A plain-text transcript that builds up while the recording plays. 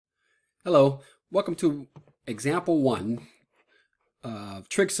Hello, welcome to example 1 of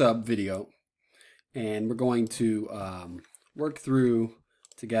Trig Sub video, and we're going to work through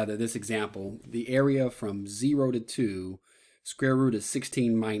together this example, the area from 0 to 2, square root of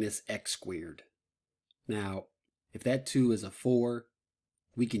 16 minus x squared. Now, if that 2 is a 4,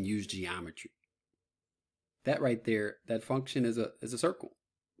 we can use geometry. That right there, that function is a circle.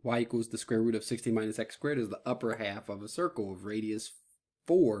 Y equals the square root of 16 minus x squared is the upper half of a circle of radius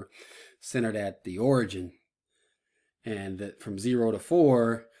 4 centered at the origin, and that from 0 to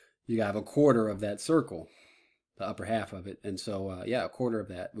 4 you have a quarter of that circle, the upper half of it, and so yeah, a quarter of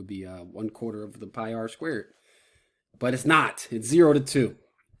that would be 1/4 of the pi r squared. But it's not. It's 0 to 2.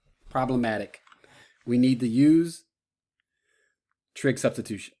 Problematic. We need to use trig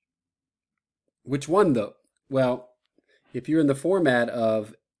substitution. Which one though? Well, if you're in the format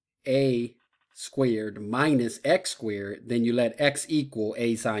of a squared minus x squared, then you let x equal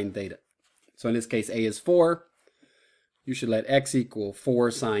a sine theta. So in this case, a is 4. You should let x equal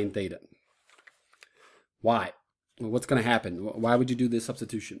 4 sine theta. Why? Well, what's going to happen? Why would you do this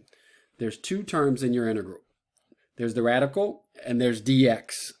substitution? There's two terms in your integral. There's the radical and there's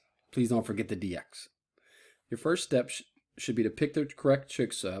dx. Please don't forget the dx. Your first step should be to pick the correct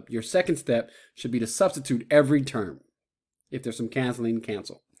trig sub. Your second step should be to substitute every term. If there's some canceling,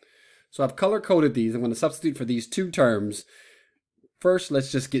 cancel. So I've color-coded these. I'm going to substitute for these two terms. First, let's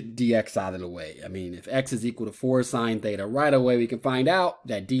just get dx out of the way. I mean, if x is equal to 4 sine theta, right away we can find out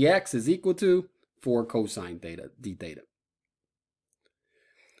that dx is equal to 4 cosine theta, d theta.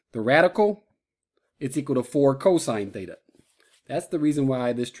 The radical, it's equal to 4 cosine theta. That's the reason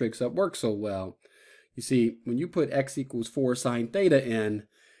why this trig sub works so well. You see, when you put x equals 4 sine theta in,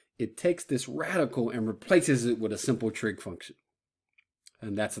 it takes this radical and replaces it with a simple trig function.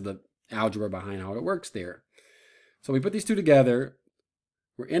 And that's the algebra behind how it works there. So we put these two together.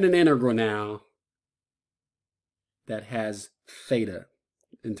 We're in an integral now that has theta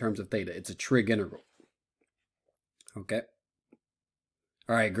in terms of theta. It's a trig integral. Okay.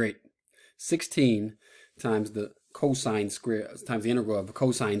 All right, great. 16 times the cosine square times the integral of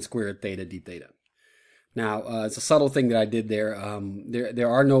cosine squared theta d theta. Now, it's a subtle thing that I did there. There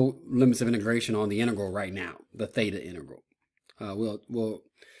are no limits of integration on the integral right now, the theta integral. We'll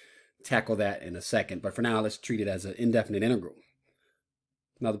tackle that in a second, but for now, let's treat it as an indefinite integral.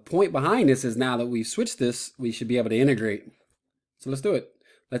 Now, the point behind this is now that we've switched this, we should be able to integrate. So let's do it.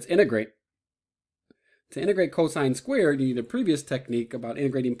 Let's integrate. To integrate cosine squared, you need a previous technique about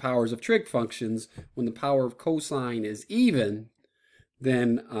integrating powers of trig functions. When the power of cosine is even,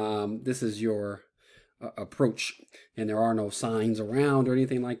 then this is your approach, and there are no signs around or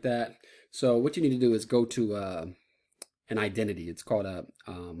anything like that. So what you need to do is go to an identity. It's called a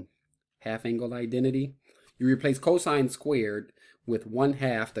half angle identity. You replace cosine squared with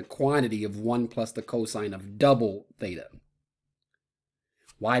 1/2 the quantity of 1 plus the cosine of double theta.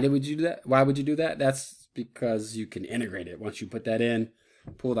 Why would you do that? Why would you do that? That's because you can integrate it. Once you put that in,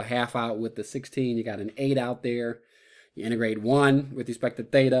 pull the half out with the 16, you got an 8 out there. You integrate 1 with respect to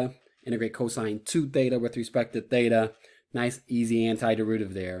theta, integrate cosine 2 theta with respect to theta. Nice, easy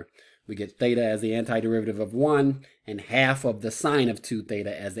antiderivative there. We get theta as the antiderivative of 1 and half of the sine of 2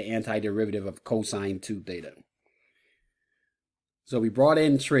 theta as the antiderivative of cosine 2 theta. So we brought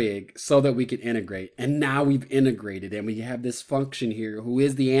in trig so that we could integrate, and now we've integrated and we have this function here who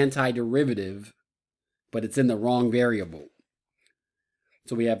is the antiderivative, but it's in the wrong variable.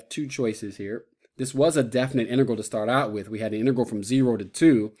 So we have two choices here. This was a definite integral to start out with. We had an integral from 0 to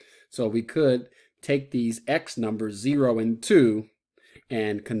 2, so we could take these x numbers 0 and 2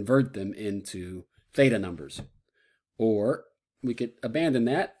 and convert them into theta numbers. Or we could abandon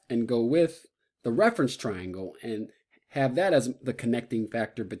that and go with the reference triangle and have that as the connecting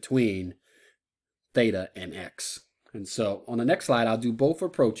factor between theta and x. And so on the next slide, I'll do both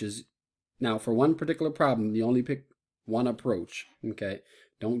approaches. Now, for one particular problem, you only pick one approach, okay?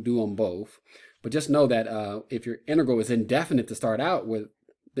 Don't do them both. But just know that if your integral is indefinite to start out with,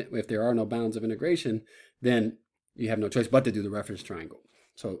 if there are no bounds of integration, then you have no choice but to do the reference triangle.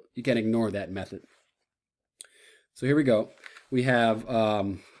 So you can't ignore that method. So here we go. We have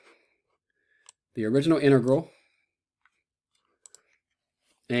the original integral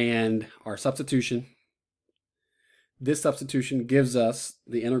and our substitution. This substitution gives us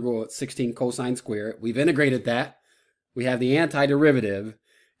the integral at 16 cosine squared. We've integrated that. We have the antiderivative,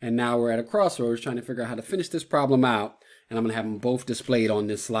 and now we're at a crossroads trying to figure out how to finish this problem out, and I'm going to have them both displayed on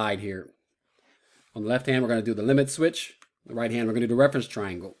this slide here. On the left hand, we're going to do the limit switch. On the right hand, we're going to do the reference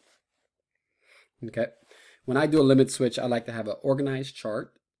triangle. Okay. When I do a limit switch, I like to have an organized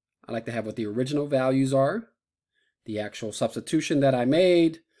chart. I like to have what the original values are, the actual substitution that I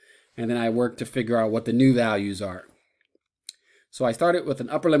made, and then I work to figure out what the new values are. So I started with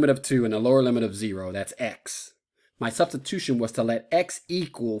an upper limit of 2 and a lower limit of 0. That's x. My substitution was to let x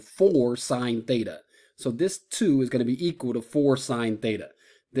equal 4 sine theta. So this 2 is going to be equal to 4 sine theta.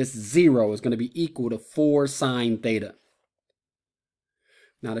 This 0 is going to be equal to 4 sine theta.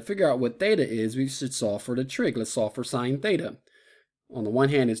 Now to figure out what theta is, we should solve for the trig. Let's solve for sine theta. On the one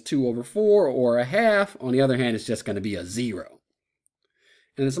hand, it's 2 over 4 or a half. On the other hand, it's just going to be a 0.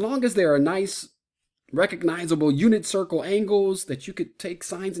 And as long as there are nice, recognizable unit circle angles that you could take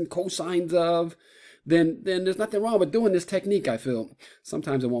sines and cosines of, then there's nothing wrong with doing this technique, I feel.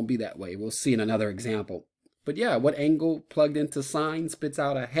 Sometimes it won't be that way. We'll see in another example. But yeah, what angle plugged into sine spits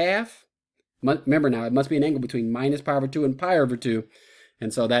out a half? Remember now, it must be an angle between minus pi over 2 and pi over 2.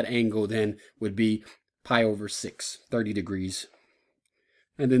 And so that angle then would be pi over 6, 30 degrees.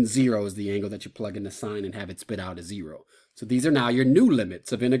 And then 0 is the angle that you plug into sine and have it spit out as 0. So these are now your new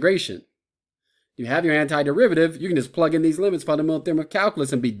limits of integration. You have your antiderivative, you can just plug in these limits, fundamental theorem of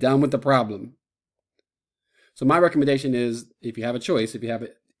calculus, and be done with the problem. So my recommendation is, if you have a choice, if you have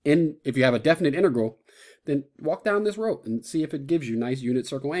a definite integral, then walk down this road and see if it gives you nice unit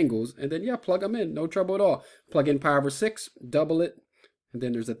circle angles, and then yeah, plug them in, no trouble at all. Plug in pi over 6, double it, and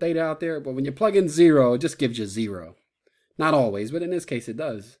then there's a theta out there. But when you plug in 0, it just gives you 0. Not always, but in this case it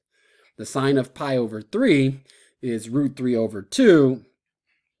does. The sine of pi over 3 is root 3 over 2,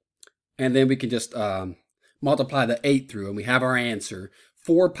 and then we can just multiply the 8 through, and we have our answer.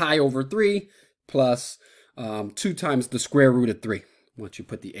 4 pi over 3 plus 2 times the square root of 3. Once you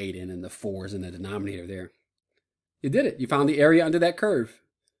put the 8 in and the 4 is in the denominator there. You did it. You found the area under that curve.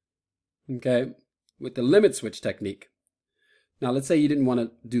 Okay, with the limit switch technique. Now let's say you didn't want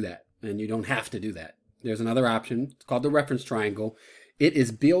to do that, and you don't have to do that. There's another option. It's called the reference triangle. It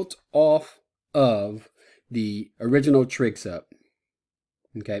is built off of the original trig sub.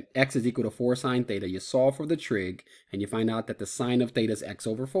 Okay, x is equal to 4 sine theta. You solve for the trig, and you find out that the sine of theta is x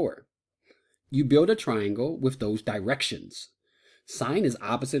over 4. You build a triangle with those directions. Sine is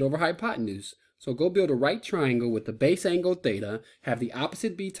opposite over hypotenuse. So go build a right triangle with the base angle theta, have the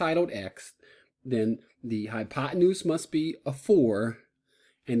opposite be titled x, then the hypotenuse must be a 4,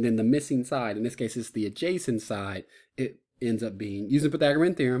 and then the missing side, in this case it's the adjacent side, it ends up being, using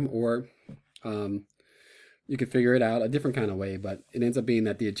Pythagorean theorem, or you could figure it out a different kind of way, but it ends up being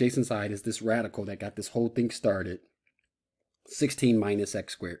that the adjacent side is this radical that got this whole thing started, 16 minus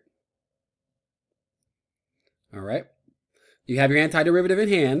x squared. All right. You have your antiderivative in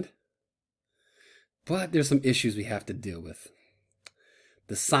hand, but there's some issues we have to deal with.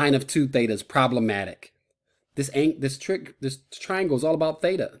 The sine of 2 theta is problematic. This triangle is all about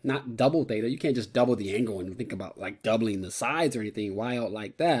theta, not double theta. You can't just double the angle and think about like doubling the sides or anything wild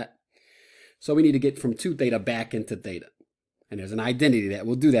like that. So we need to get from 2 theta back into theta. And there's an identity that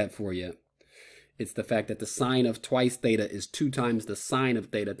will do that for you. It's the fact that the sine of twice theta is 2 times the sine of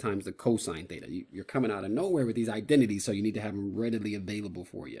theta times the cosine theta. You're coming out of nowhere with these identities, so you need to have them readily available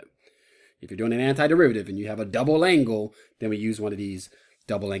for you. If you're doing an antiderivative and you have a double angle, then we use one of these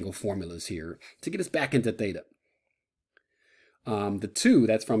double angle formulas here to get us back into theta. The 2,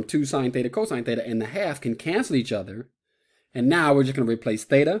 that's from 2 sine theta cosine theta, and the half can cancel each other. And now we're just going to replace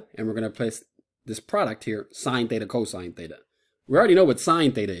theta, and we're going to replace this product here, sine theta cosine theta. We already know what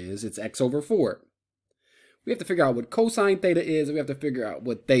sine theta is. It's x over 4. We have to figure out what cosine theta is, and we have to figure out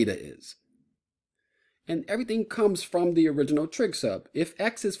what theta is. And everything comes from the original trig sub. If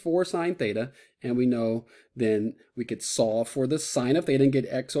x is 4 sine theta, and we know, then we could solve for the sine of theta and get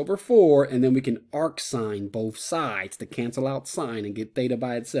x over 4, and then we can arc sine both sides to cancel out sine and get theta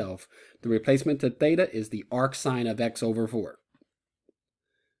by itself. The replacement to theta is the arc sine of x over 4.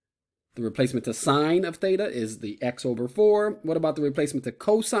 The replacement to sine of theta is the x over 4. What about the replacement to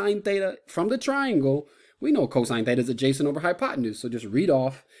cosine theta from the triangle? We know cosine theta is adjacent over hypotenuse, so just read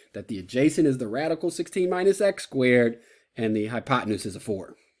off that the adjacent is the radical 16 minus x squared, and the hypotenuse is a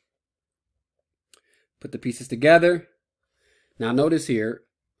 4. Put the pieces together. Now notice here,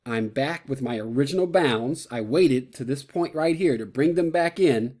 I'm back with my original bounds. I waited to this point right here to bring them back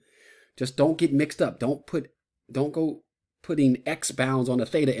in. Just don't get mixed up. Don't go putting x bounds on a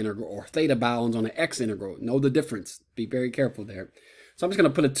theta integral or theta bounds on an x integral. Know the difference. Be very careful there. So I'm just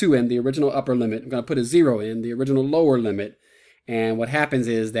going to put a 2 in, the original upper limit. I'm going to put a 0 in, the original lower limit. And what happens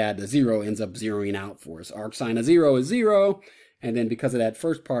is that the 0 ends up zeroing out for us. Arc sine of 0 is 0. And then because of that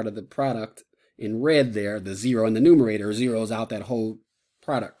first part of the product in red there, the 0 in the numerator zeroes out that whole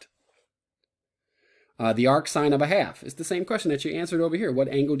product. The arc sine of a half. It's the same question that you answered over here. What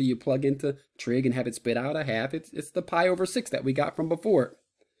angle do you plug into trig and have it spit out a half? It's the pi over 6 that we got from before.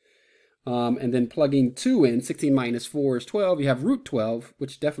 and then plugging 2 in, 16 minus 4 is 12. You have root 12,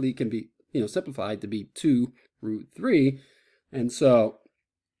 which definitely can be, simplified to be 2 root 3. And so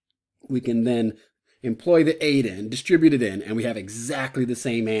we can then employ the 8 in, distribute it in, and we have exactly the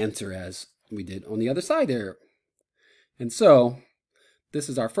same answer as we did on the other side there. And so this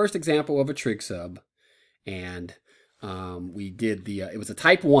is our first example of a trig sub. And we did it was a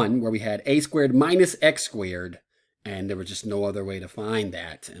type 1 where we had a squared minus x squared. And there was just no other way to find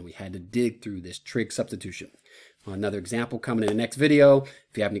that. And we had to dig through this trig substitution. Another example coming in the next video.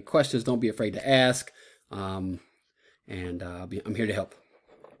 If you have any questions, don't be afraid to ask. I'm here to help.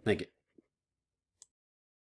 Thank you.